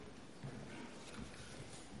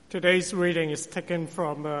Today's reading is taken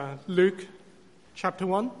from Luke chapter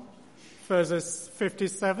 1, verses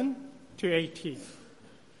 57 to 80.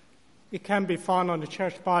 It can be found on the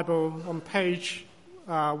Church Bible on page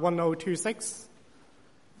 1026.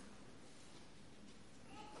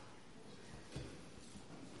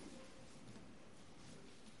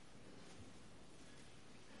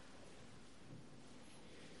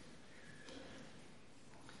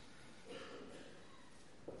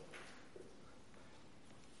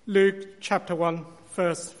 Luke chapter 1,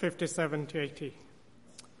 verse 57 to 80.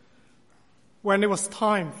 When it was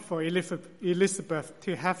time for Elizabeth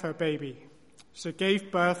to have her baby, she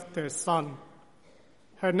gave birth to a son.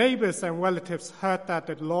 Her neighbors and relatives heard that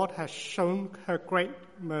the Lord had shown her great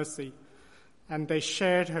mercy, and they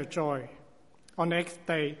shared her joy. On the 8th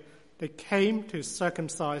day, they came to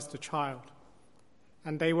circumcise the child,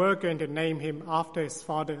 and they were going to name him after his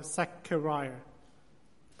father Zechariah.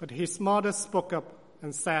 But his mother spoke up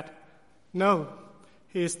and said, "No,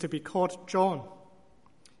 he is to be called John."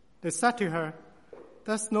 They said to her,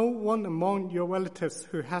 "There's no one among your relatives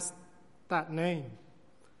who has that name."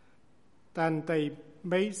 Then they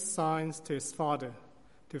made signs to his father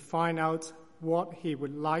to find out what he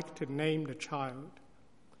would like to name the child.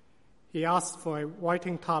 He asked for a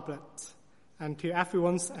writing tablet, and to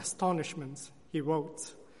everyone's astonishment, he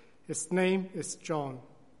wrote, "His name is John."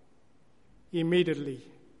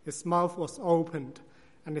 Immediately, his mouth was opened,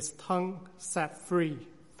 and his tongue set free,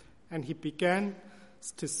 and he began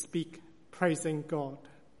to speak, praising God.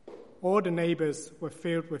 All the neighbors were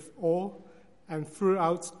filled with awe, and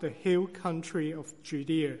throughout the hill country of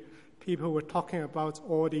Judea, people were talking about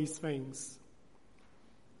all these things.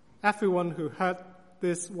 Everyone who heard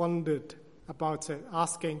this wondered about it,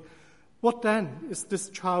 asking, "What then is this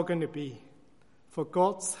child going to be?" For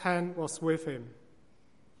God's hand was with him.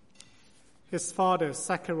 His father,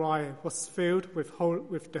 Zechariah, was filled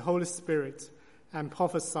with the Holy Spirit and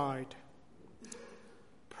prophesied,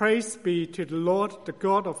 "Praise be to the Lord, the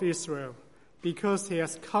God of Israel, because he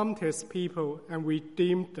has come to his people and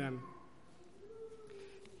redeemed them.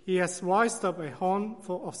 He has raised up a horn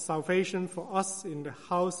of salvation for us in the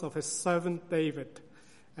house of his servant David,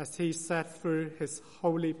 as he said through his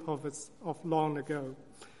holy prophets of long ago,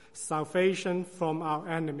 salvation from our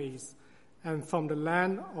enemies, and from the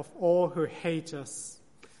land of all who hate us,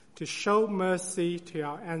 to show mercy to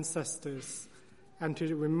our ancestors, and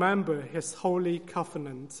to remember his holy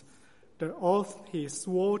covenant, the oath he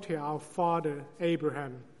swore to our father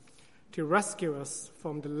Abraham, to rescue us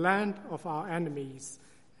from the land of our enemies,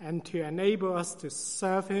 and to enable us to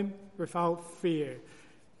serve him without fear,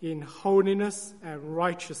 in holiness and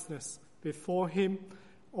righteousness before him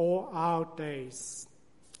all our days.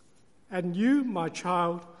 And you, my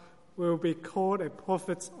child, will be called a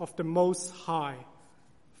prophet of the Most High,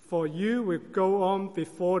 for you will go on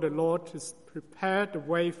before the Lord to prepare the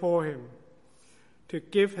way for him, to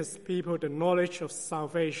give his people the knowledge of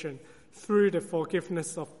salvation through the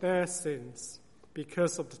forgiveness of their sins,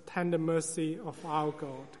 because of the tender mercy of our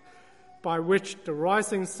God, by which the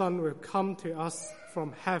rising sun will come to us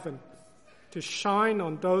from heaven, to shine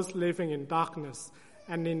on those living in darkness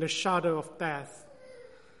and in the shadow of death,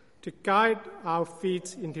 to guide our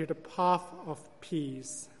feet into the path of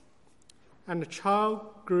peace." And the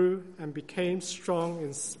child grew and became strong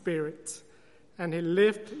in spirit, and he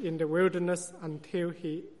lived in the wilderness until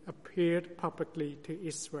he appeared publicly to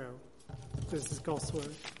Israel. This is God's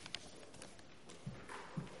word.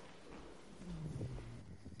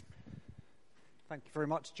 Thank you very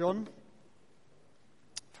much, John,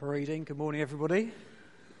 for reading. Good morning, everybody. Good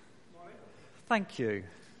morning. Thank you.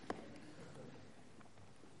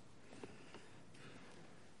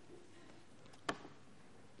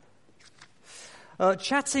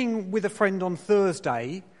 Chatting with a friend on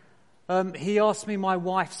Thursday, he asked me my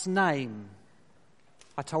wife's name.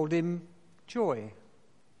 I told him Joy.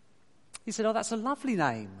 He said, "Oh, that's a lovely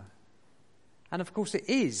name." And of course it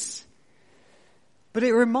is. But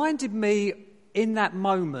it reminded me in that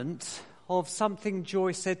moment of something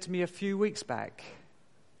Joy said to me a few weeks back.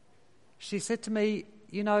 She said to me,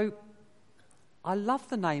 "You know, I love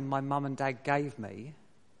the name my mum and dad gave me,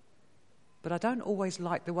 but I don't always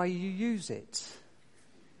like the way you use it."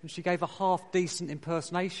 And she gave a half-decent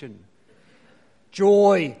impersonation.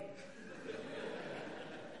 Joy.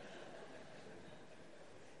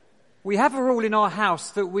 We have a rule in our house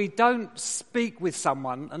that we don't speak with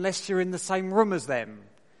someone unless you're in the same room as them.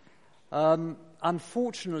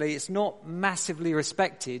 Unfortunately, it's not massively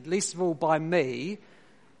respected, least of all by me,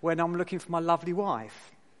 when I'm looking for my lovely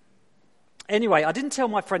wife. Anyway, I didn't tell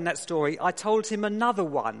my friend that story. I told him another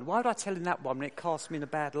one. Why would I tell him that one when it cast me in a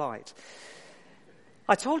bad light?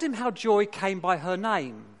 I told him how Joy came by her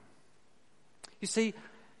name. You see,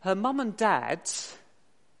 her mum and dad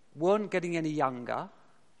weren't getting any younger.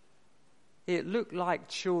 It looked like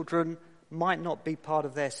children might not be part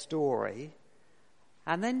of their story.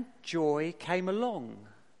 And then Joy came along.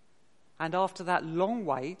 And after that long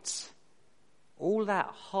wait, all that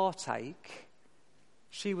heartache,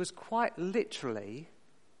 she was quite literally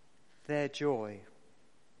their joy.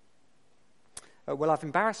 Well, I've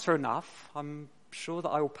embarrassed her enough. I'm sure that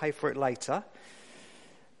I will pay for it later.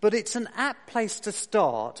 But it's an apt place to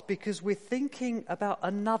start because we're thinking about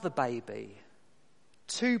another baby,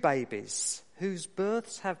 two babies whose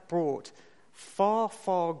births have brought far,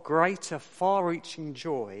 far greater, far-reaching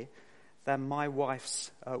joy than my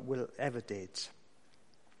wife's will ever did.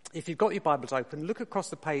 If you've got your Bibles open, look across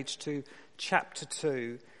the page to chapter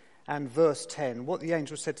 2 and verse 10, what the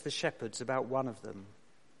angel said to the shepherds about one of them.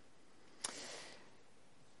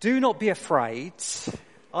 Do not be afraid.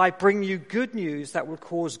 I bring you good news that will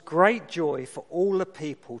cause great joy for all the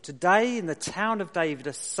people. Today in the town of David,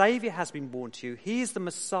 a Saviour has been born to you. He is the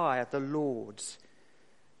Messiah, the Lord.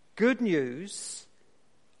 Good news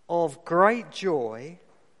of great joy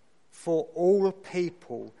for all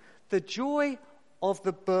people. The joy of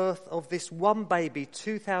the birth of this one baby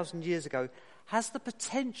 2,000 years ago has the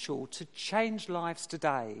potential to change lives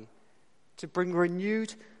today, to bring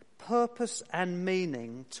renewed purpose and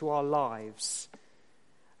meaning to our lives.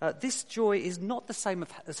 This joy is not the same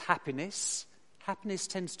as happiness. Happiness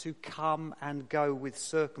tends to come and go with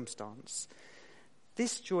circumstance.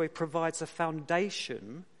 This joy provides a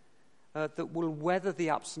foundation that will weather the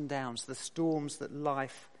ups and downs, the storms that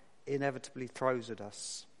life inevitably throws at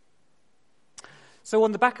us. So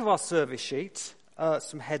on the back of our service sheet,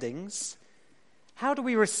 some headings. How do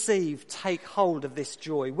we take hold of this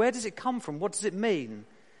joy? Where does it come from? What does it mean?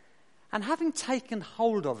 And having taken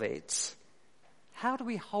hold of it, how do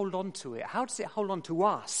we hold on to it? How does it hold on to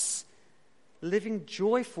us? Living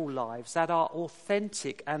joyful lives that are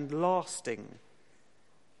authentic and lasting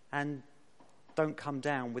and don't come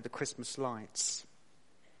down with the Christmas lights.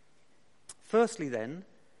 Firstly then,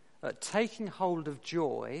 taking hold of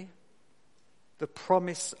joy, the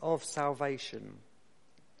promise of salvation.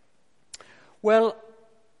 Well,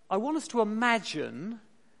 I want us to imagine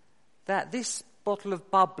that this bottle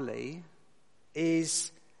of bubbly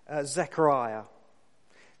is Zechariah,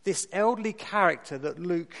 this elderly character that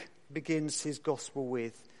Luke begins his gospel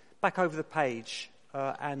with. Back over the page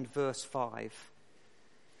and verse 5.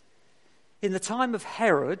 In the time of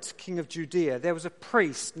Herod, king of Judea, there was a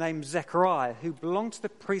priest named Zechariah who belonged to the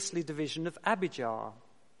priestly division of Abijah.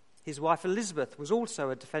 His wife Elizabeth was also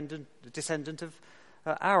a descendant of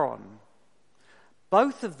Aaron.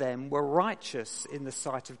 Both of them were righteous in the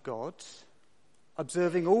sight of God,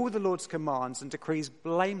 observing all the Lord's commands and decrees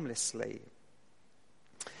blamelessly.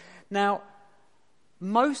 Now,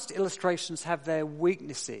 most illustrations have their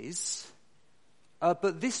weaknesses,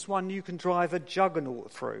 but this one you can drive a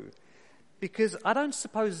juggernaut through, because I don't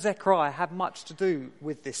suppose Zechariah had much to do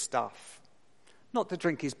with this stuff. Not that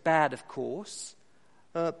drink is bad, of course,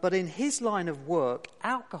 but in his line of work,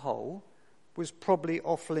 alcohol was probably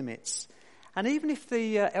off limits. And even if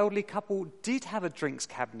the elderly couple did have a drinks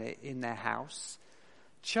cabinet in their house,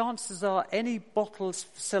 chances are any bottles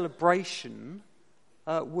for celebration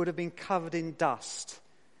would have been covered in dust,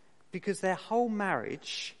 because their whole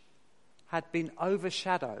marriage had been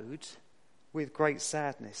overshadowed with great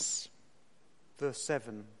sadness. Verse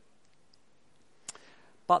 7.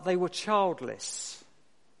 But they were childless,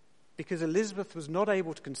 because Elizabeth was not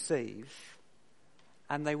able to conceive,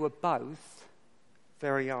 and they were both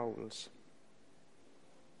very old.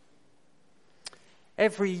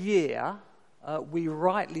 Every year, we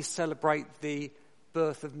rightly celebrate the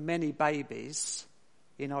birth of many babies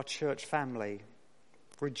in our church family,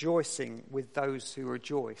 rejoicing with those who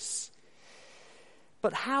rejoice.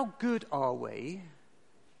 But how good are we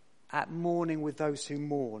at mourning with those who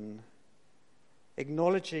mourn,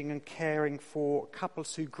 acknowledging and caring for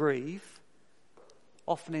couples who grieve,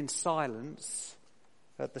 often in silence,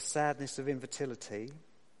 at the sadness of infertility,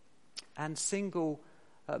 and single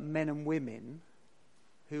men and women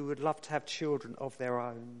who would love to have children of their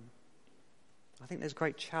own. I think there's a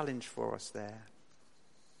great challenge for us there.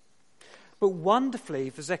 But wonderfully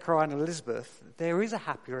for Zechariah and Elizabeth, there is a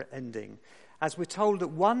happier ending, as we're told that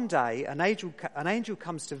one day an angel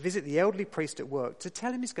comes to visit the elderly priest at work to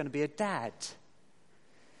tell him he's going to be a dad.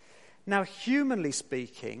 Now, humanly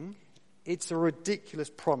speaking, it's a ridiculous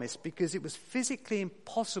promise, because it was physically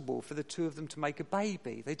impossible for the two of them to make a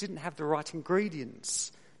baby. They didn't have the right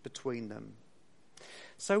ingredients between them.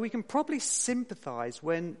 So we can probably sympathize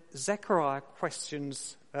when Zechariah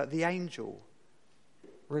questions the angel,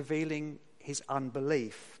 revealing his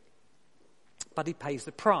unbelief. But he pays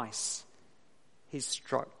the price. He's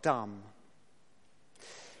struck dumb.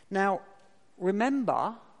 Now,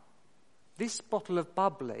 remember, this bottle of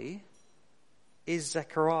bubbly is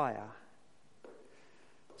Zechariah.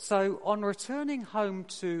 So on returning home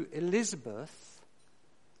to Elizabeth,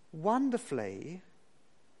 wonderfully,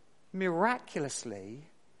 miraculously,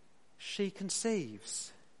 she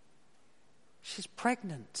conceives. She's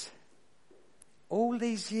pregnant. All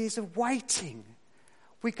these years of waiting.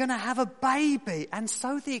 We're going to have a baby. And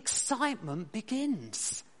so the excitement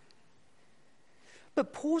begins.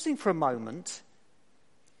 But pausing for a moment,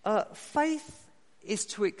 faith is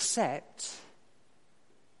to accept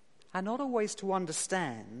and not always to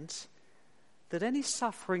understand that any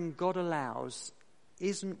suffering God allows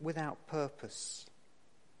isn't without purpose.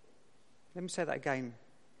 Let me say that again.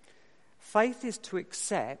 Faith is to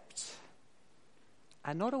accept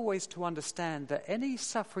and not always to understand that any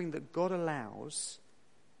suffering that God allows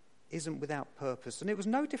isn't without purpose. And it was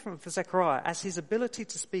no different for Zechariah. As his ability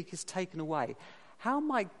to speak is taken away, how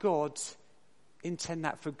might God intend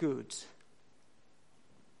that for good?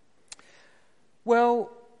 Well,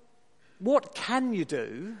 what can you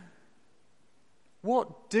do?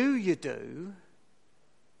 What do you do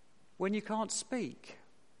when you can't speak?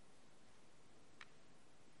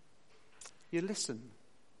 You listen.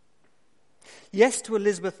 Yes, to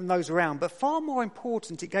Elizabeth and those around, but far more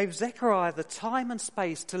important, it gave Zechariah the time and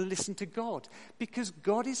space to listen to God, because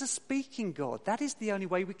God is a speaking God. That is the only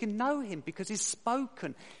way we can know him, because he's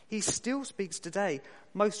spoken. He still speaks today,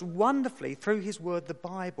 most wonderfully through his word, the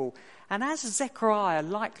Bible. And as Zechariah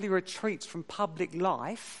likely retreats from public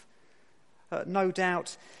life, no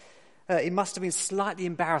doubt it must have been slightly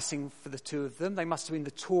embarrassing for the two of them. They must have been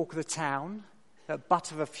the talk of the town,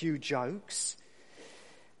 butt of a few jokes.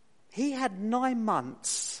 He had 9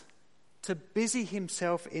 months to busy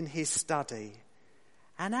himself in his study.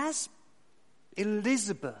 And as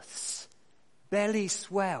Elizabeth's belly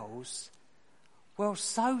swells, well,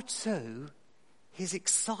 so too his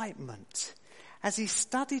excitement. As he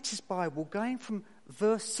studied his Bible, going from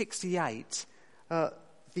verse 68, the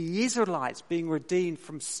Israelites being redeemed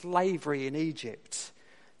from slavery in Egypt,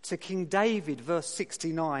 to King David, verse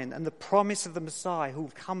 69, and the promise of the Messiah who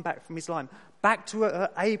will come back from his line, back to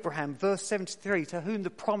Abraham, verse 73, to whom the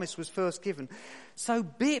promise was first given. So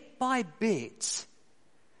bit by bit,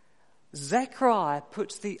 Zechariah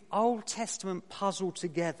puts the Old Testament puzzle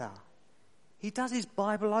together. He does his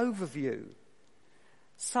Bible overview,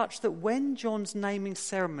 such that when John's naming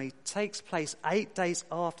ceremony takes place 8 days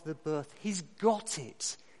after the birth, he's got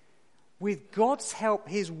it. With God's help,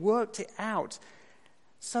 he's worked it out.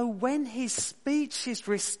 So when his speech is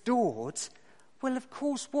restored, well, of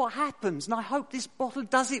course, what happens? And I hope this bottle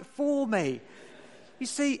does it for me. You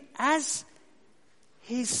see, as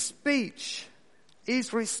his speech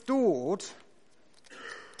is restored,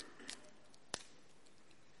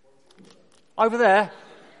 over there,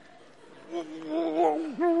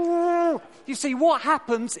 you see, what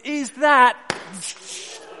happens is that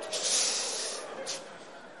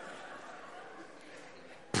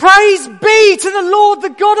praise be to the Lord, the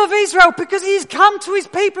God of Israel, because he's come to his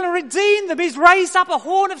people and redeemed them. He's raised up a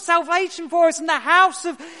horn of salvation for us in the house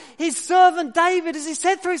of his servant David. As he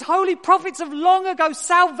said through his holy prophets of long ago,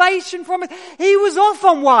 salvation from it. He was off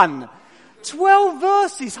on one. 12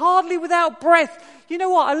 verses, hardly without breath. You know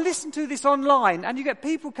what? I listened to this online and you get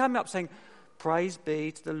people coming up saying, praise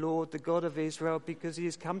be to the Lord, the God of Israel, because he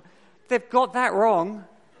has come. They've got that wrong.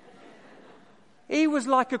 He was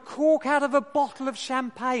like a cork out of a bottle of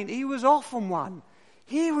champagne. He was off on one.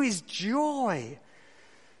 Here is joy.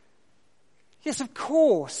 Yes, of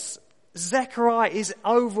course, Zechariah is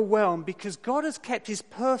overwhelmed because God has kept his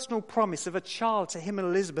personal promise of a child to him and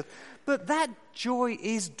Elizabeth. But that joy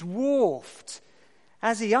is dwarfed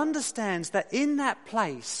as he understands that in that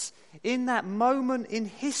place, in that moment in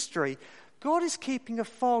history, God is keeping a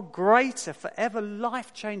far greater, forever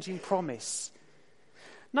life-changing promise.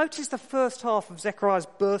 Notice the first half of Zechariah's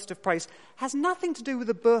burst of praise has nothing to do with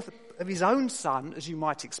the birth of his own son, as you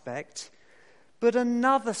might expect, but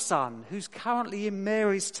another son who's currently in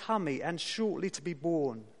Mary's tummy and shortly to be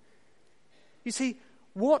born. You see,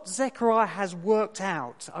 what Zechariah has worked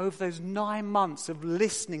out over those 9 months of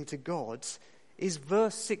listening to God is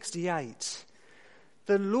verse 68.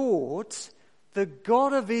 The Lord, the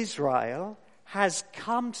God of Israel, has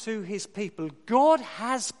come to his people. God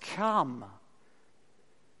has come.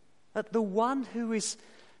 That the one who is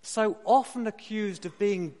so often accused of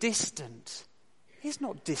being distant, he's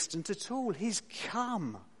not distant at all. He's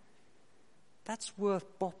come. That's worth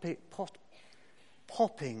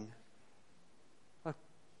popping a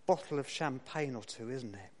bottle of champagne or two,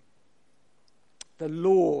 isn't it? the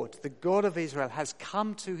Lord, the God of Israel, has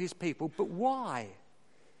come to his people. But why?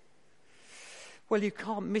 Well, you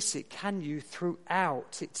can't miss it, can you?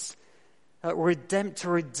 Throughout, it's to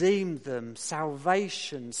redeem them,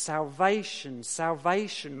 salvation, salvation,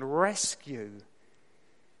 salvation, rescue.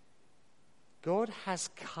 God has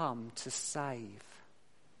come to save.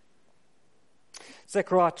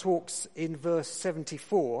 Zechariah talks in verse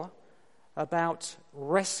 74 about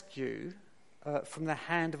rescue from the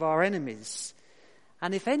hand of our enemies.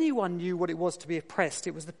 And if anyone knew what it was to be oppressed,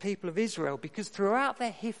 it was the people of Israel, because throughout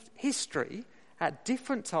their history, at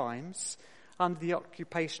different times, under the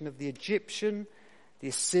occupation of the Egyptian, the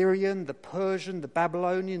Assyrian, the Persian, the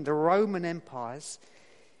Babylonian, the Roman empires,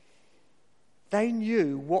 they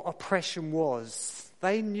knew what oppression was.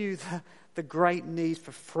 They knew the great need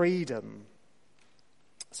for freedom.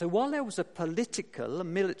 So while there was a political, a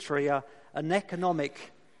military, an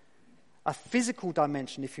economic, a physical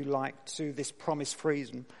dimension, if you like, to this promised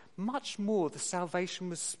freedom, much more the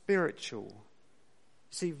salvation was spiritual.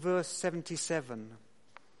 See, verse 77.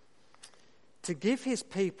 To give his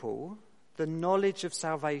people the knowledge of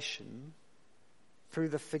salvation through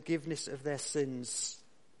the forgiveness of their sins,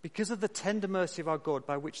 because of the tender mercy of our God,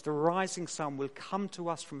 by which the rising sun will come to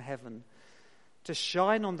us from heaven, to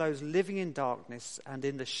shine on those living in darkness and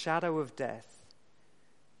in the shadow of death,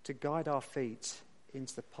 to guide our feet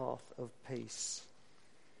into the path of peace.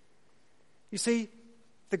 You see,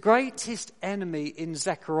 the greatest enemy in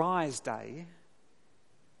Zechariah's day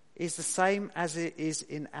is the same as it is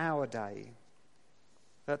in our day,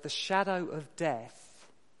 that the shadow of death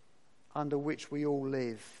under which we all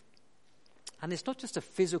live. And it's not just a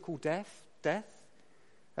physical death,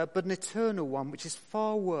 but an eternal one, which is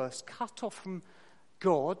far worse, cut off from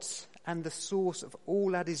God and the source of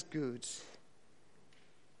all that is good.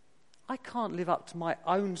 I can't live up to my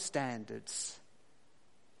own standards,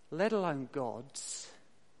 let alone God's.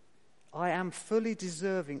 I am fully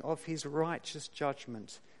deserving of his righteous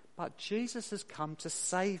judgment, but Jesus has come to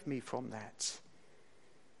save me from that.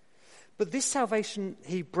 But this salvation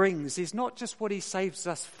he brings is not just what he saves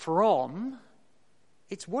us from,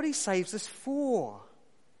 it's what he saves us for.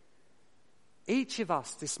 Each of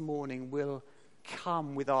us this morning will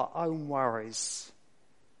come with our own worries,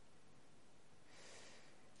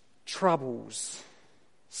 troubles,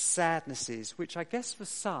 sadnesses, which I guess for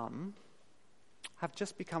some have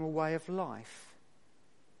just become a way of life.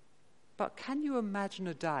 But can you imagine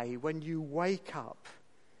a day when you wake up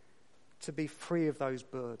to be free of those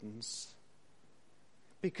burdens?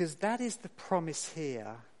 Because that is the promise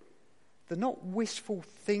here. The not wishful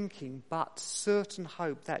thinking, but certain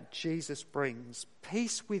hope that Jesus brings.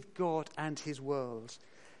 Peace with God and his world.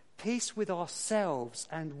 Peace with ourselves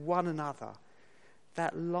and one another.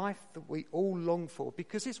 That life that we all long for,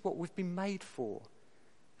 because it's what we've been made for.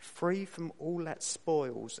 Free from all that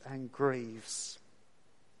spoils and grieves.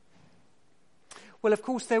 Well, of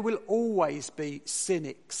course, there will always be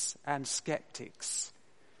cynics and skeptics.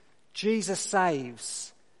 Jesus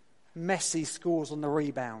saves. Messi scores on the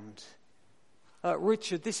rebound.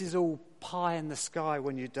 Richard, this is all pie in the sky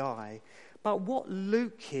when you die. But what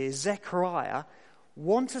Luke here, Zechariah,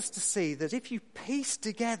 want us to see that if you piece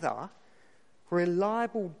together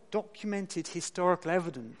reliable, documented historical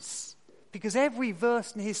evidence, because every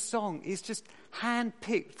verse in his song is just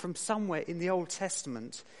hand-picked from somewhere in the Old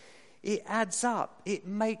Testament, it adds up, it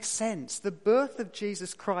makes sense. The birth of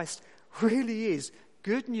Jesus Christ really is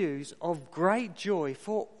good news of great joy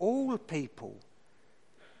for all people.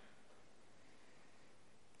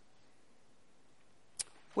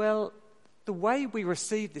 Well, the way we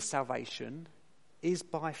receive this salvation is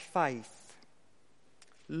by faith,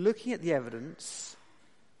 looking at the evidence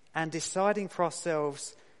and deciding for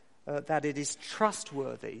ourselves that it is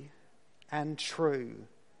trustworthy and true.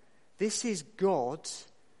 This is God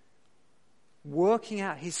working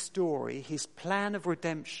out his story, his plan of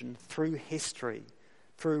redemption through history,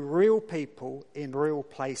 through real people in real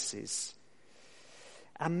places.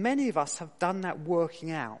 And many of us have done that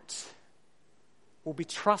working out. We'll be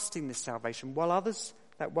trusting this salvation, while others,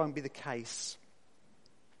 that won't be the case.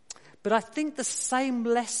 But I think the same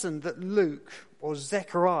lesson that Luke or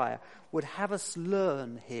Zechariah would have us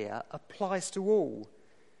learn here applies to all,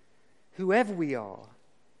 whoever we are.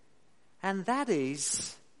 And that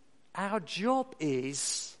is, our job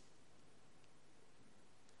is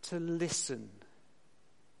to listen,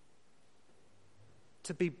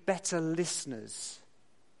 to be better listeners.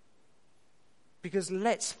 Because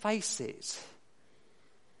let's face it,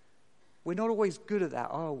 we're not always good at that,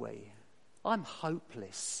 are we? I'm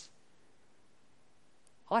hopeless.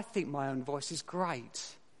 I think my own voice is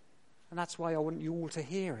great, and that's why I want you all to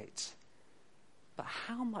hear it. but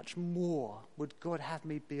how much more would God have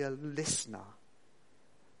me be a listener?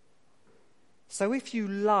 So if you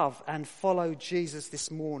love and follow Jesus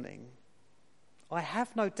this morning, I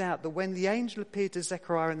have no doubt that when the angel appeared to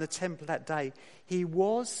Zechariah in the temple that day, he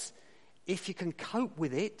was, if you can cope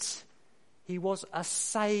with it, he was a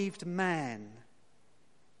saved man.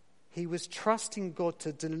 He was trusting God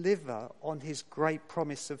to deliver on his great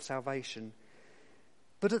promise of salvation.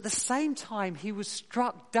 But at the same time, he was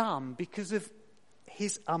struck dumb because of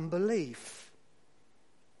his unbelief.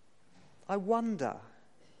 I wonder,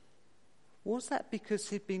 was that because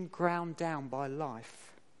he'd been ground down by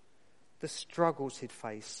life, the struggles he'd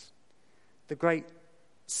faced, the great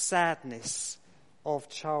sadness of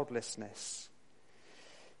childlessness,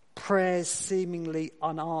 prayers seemingly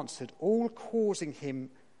unanswered, all causing him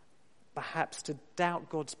perhaps to doubt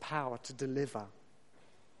God's power to deliver?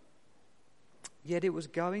 Yet it was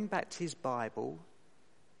going back to his Bible,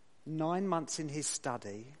 9 months in his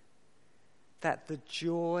study, that the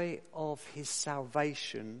joy of his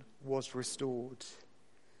salvation was restored.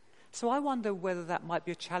 So I wonder whether that might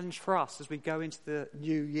be a challenge for us as we go into the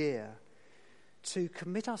new year, to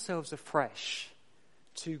commit ourselves afresh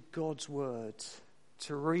to God's word,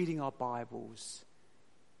 to reading our Bibles,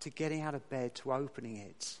 to getting out of bed, to opening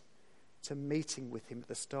it, to meeting with him at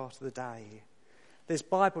the start of the day. There's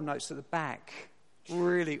Bible notes at the back,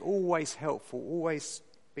 really always helpful, always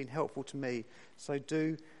been helpful to me. So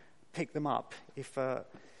do pick them up if that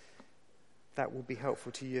will be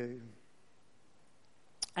helpful to you.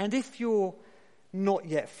 And if you're not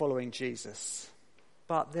yet following Jesus,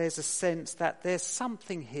 but there's a sense that there's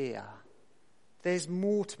something here, there's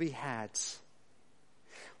more to be had.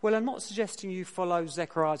 Well, I'm not suggesting you follow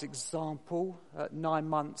Zechariah's example, 9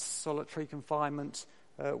 months solitary confinement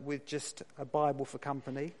with just a Bible for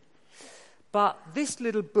company. But this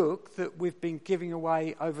little book that we've been giving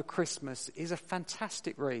away over Christmas is a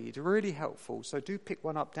fantastic read, really helpful. So do pick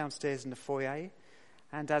one up downstairs in the foyer.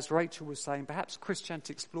 And as Rachel was saying, perhaps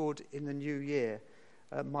Christianity Explored in the new year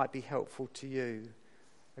might be helpful to you.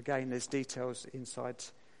 Again, there's details inside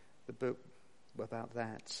the book about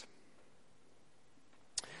that.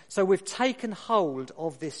 So we've taken hold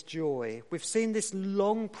of this joy. We've seen this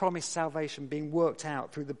long-promised salvation being worked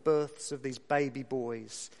out through the births of these baby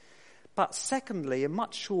boys. But secondly, and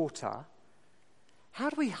much shorter, how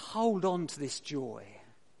do we hold on to this joy?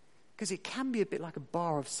 Because it can be a bit like a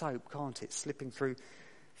bar of soap, can't it? Slipping through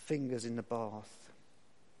fingers in the bath.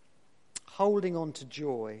 Holding on to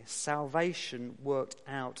joy, salvation worked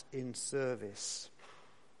out in service.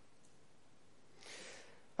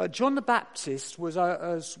 John the Baptist was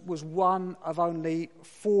one of only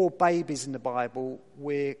 4 babies in the Bible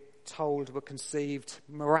we're told were conceived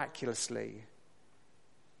miraculously.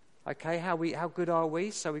 Okay, how good are we?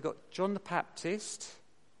 So we've got John the Baptist,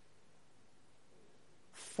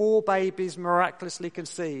 4 babies miraculously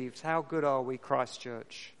conceived. How good are we,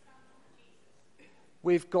 Christchurch?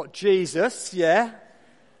 We've got Jesus, yeah.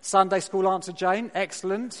 Sunday school answer, Jane,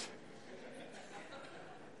 excellent.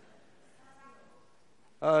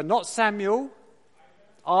 Not Samuel,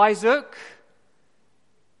 Isaac.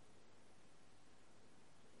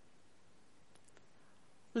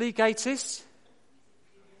 Lee Gatis.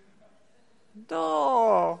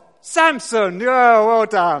 Oh, Samson. Yeah, well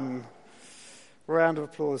done. Round of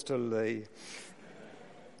applause to Lee.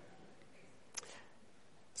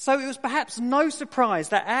 So it was perhaps no surprise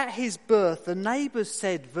that at his birth, the neighbours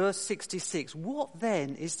said, verse 66, what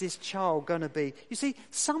then is this child going to be? You see,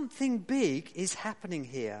 something big is happening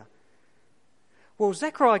here. Well,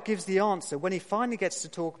 Zechariah gives the answer when he finally gets to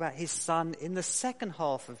talk about his son in the second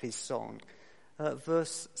half of his song,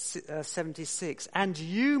 verse 76. And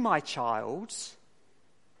you, my child,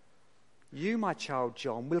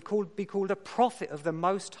 John, will be called a prophet of the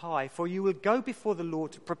Most High, for you will go before the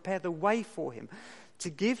Lord to prepare the way for him, to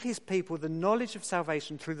give his people the knowledge of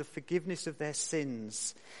salvation through the forgiveness of their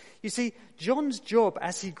sins. You see, John's job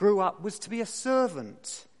as he grew up was to be a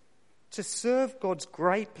servant, to serve God's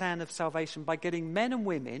great plan of salvation by getting men and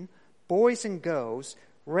women, boys and girls,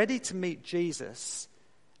 ready to meet Jesus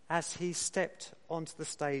as he stepped onto the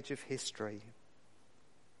stage of history.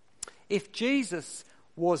 If Jesus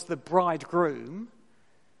was the bridegroom,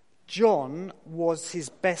 John was his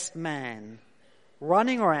best man,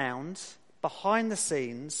 running around behind the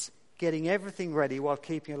scenes, getting everything ready while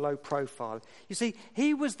keeping a low profile. You see,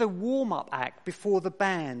 he was the warm-up act before the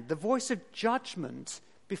band, the voice of judgment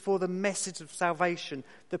before the message of salvation,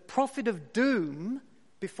 the prophet of doom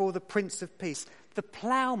before the prince of peace, the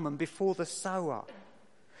ploughman before the sower.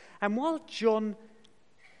 And while John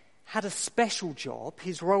had a special job,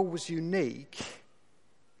 his role was unique,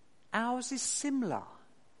 ours is similar.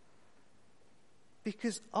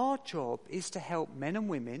 Because our job is to help men and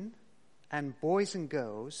women and boys and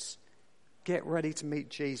girls get ready to meet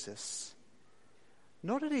Jesus.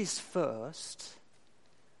 Not at his first,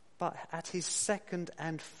 but at his second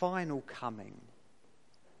and final coming.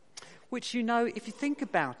 Which, you know, if you think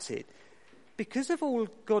about it, because of all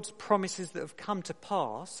God's promises that have come to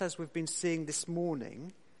pass, as we've been seeing this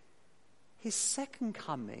morning, his second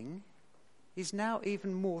coming is now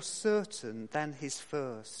even more certain than his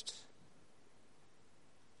first.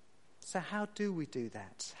 So how do we do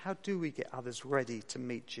that? How do we get others ready to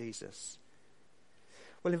meet Jesus?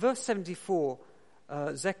 Well, in verse 74,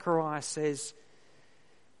 Zechariah says,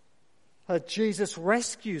 Jesus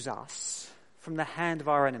rescues us from the hand of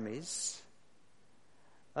our enemies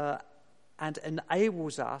and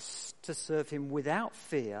enables us to serve him without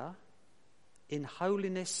fear in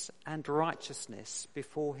holiness and righteousness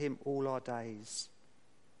before him all our days.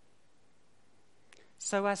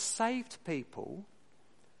 So as saved people,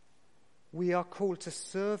 we are called to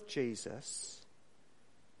serve Jesus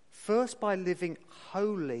first by living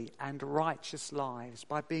holy and righteous lives,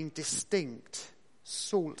 by being distinct,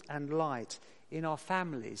 salt and light in our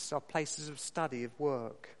families, our places of study, of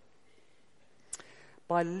work.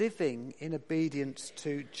 By living in obedience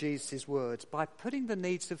to Jesus' words, by putting the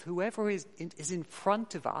needs of whoever is in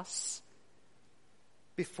front of us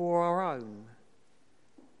before our own.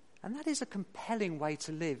 And that is a compelling way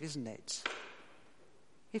to live, isn't it?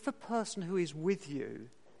 If a person who is with you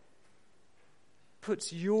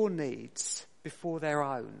puts your needs before their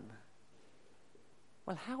own,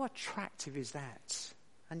 well, how attractive is that?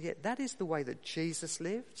 And yet that is the way that Jesus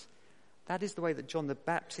lived. That is the way that John the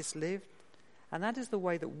Baptist lived. And that is the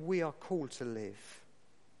way that we are called to live.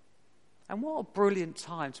 And what a brilliant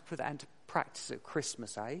time to put that into practice at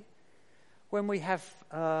Christmas, eh? When we have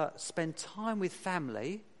spent time with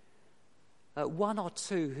family, one or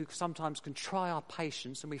two who sometimes can try our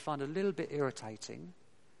patience and we find a little bit irritating.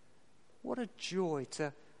 What a joy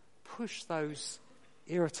to push those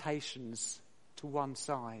irritations to one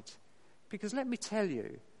side. Because let me tell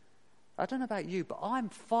you, I don't know about you, but I'm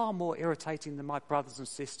far more irritating than my brothers and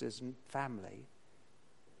sisters and family.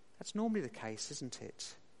 That's normally the case, isn't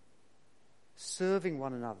it? Serving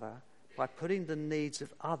one another by putting the needs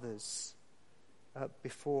of others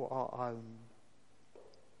before our own.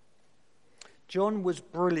 John was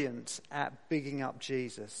brilliant at bigging up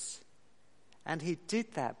Jesus, and he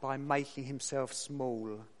did that by making himself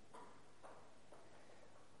small.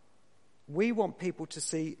 We want people to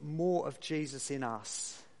see more of Jesus in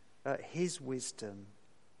us, his wisdom,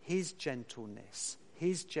 his gentleness,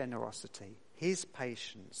 his generosity, his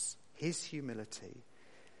patience, his humility,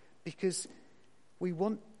 because we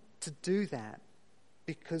want to do that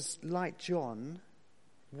because, like John,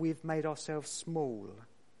 we've made ourselves small.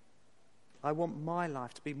 I want my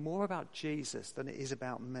life to be more about Jesus than it is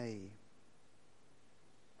about me.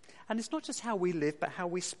 And it's not just how we live, but how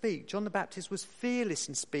we speak. John the Baptist was fearless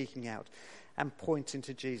in speaking out and pointing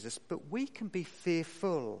to Jesus, but we can be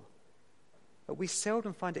fearful. But we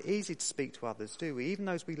seldom find it easy to speak to others, do we? Even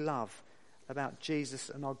those we love, about Jesus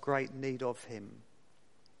and our great need of him.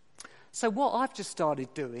 So what I've just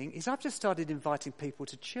started doing is I've just started inviting people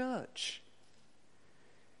to church.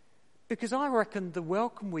 Because I reckon the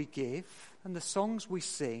welcome we give and the songs we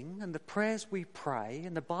sing and the prayers we pray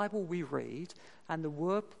and the Bible we read and the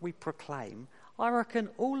word we proclaim, I reckon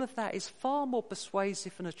all of that is far more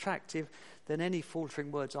persuasive and attractive than any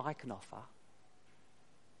faltering words I can offer.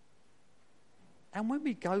 And when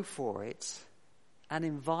we go for it and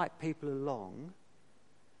invite people along,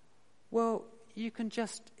 well, you can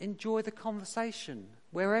just enjoy the conversation.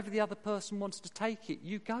 Wherever the other person wants to take it,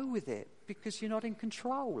 you go with it because you're not in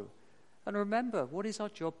control. And remember, what is our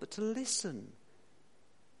job but to listen?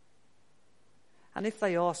 And if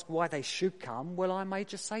they ask why they should come, well, I may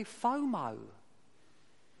just say FOMO.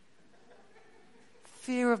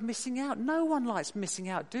 Fear of missing out. No one likes missing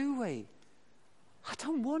out, do we? I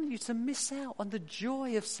don't want you to miss out on the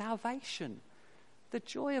joy of salvation, the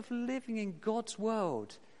joy of living in God's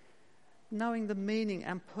world, knowing the meaning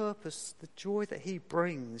and purpose, the joy that he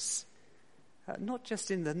brings, not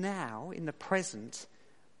just in the now, in the present,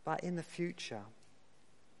 but in the future.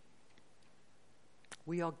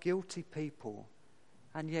 We are guilty people,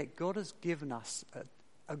 and yet God has given us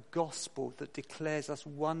a gospel that declares us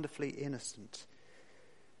wonderfully innocent.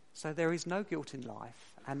 So there is no guilt in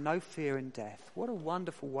life and no fear in death. What a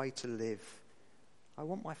wonderful way to live. I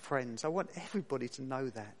want my friends, I want everybody to know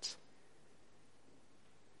that.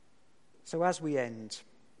 So as we end,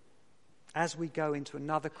 as we go into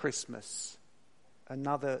another Christmas,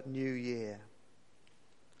 another new year,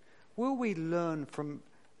 will we learn from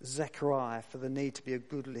Zechariah for the need to be a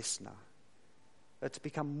good listener? to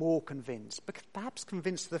become more convinced, but perhaps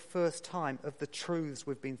convinced for the first time of the truths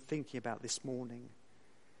we've been thinking about this morning?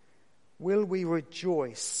 Will we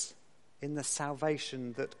rejoice in the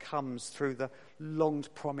salvation that comes through the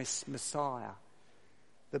long-promised Messiah,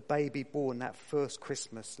 the baby born that first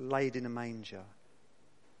Christmas, laid in a manger?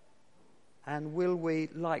 And will we,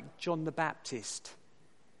 like John the Baptist,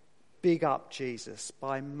 big up Jesus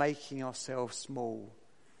by making ourselves small?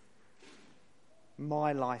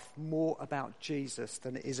 My life more about Jesus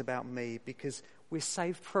than it is about me, because we're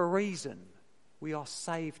saved for a reason. We are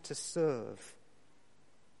saved to serve.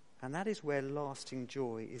 And that is where lasting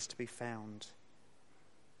joy is to be found.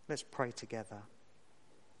 Let's pray together.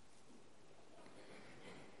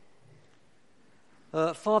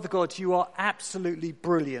 Father God, you are absolutely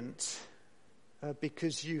brilliant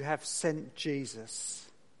because you have sent Jesus.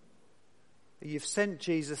 You've sent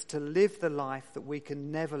Jesus to live the life that we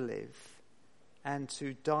can never live and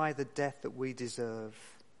to die the death that we deserve.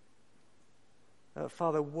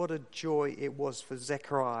 Father, what a joy it was for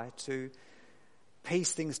Zechariah to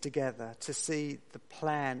piece things together, to see the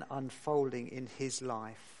plan unfolding in his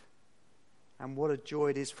life. And what a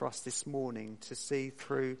joy it is for us this morning to see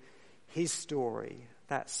through his story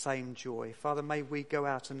that same joy. Father, may we go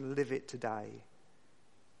out and live it today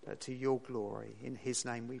to your glory. In his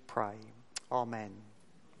name we pray. Amen.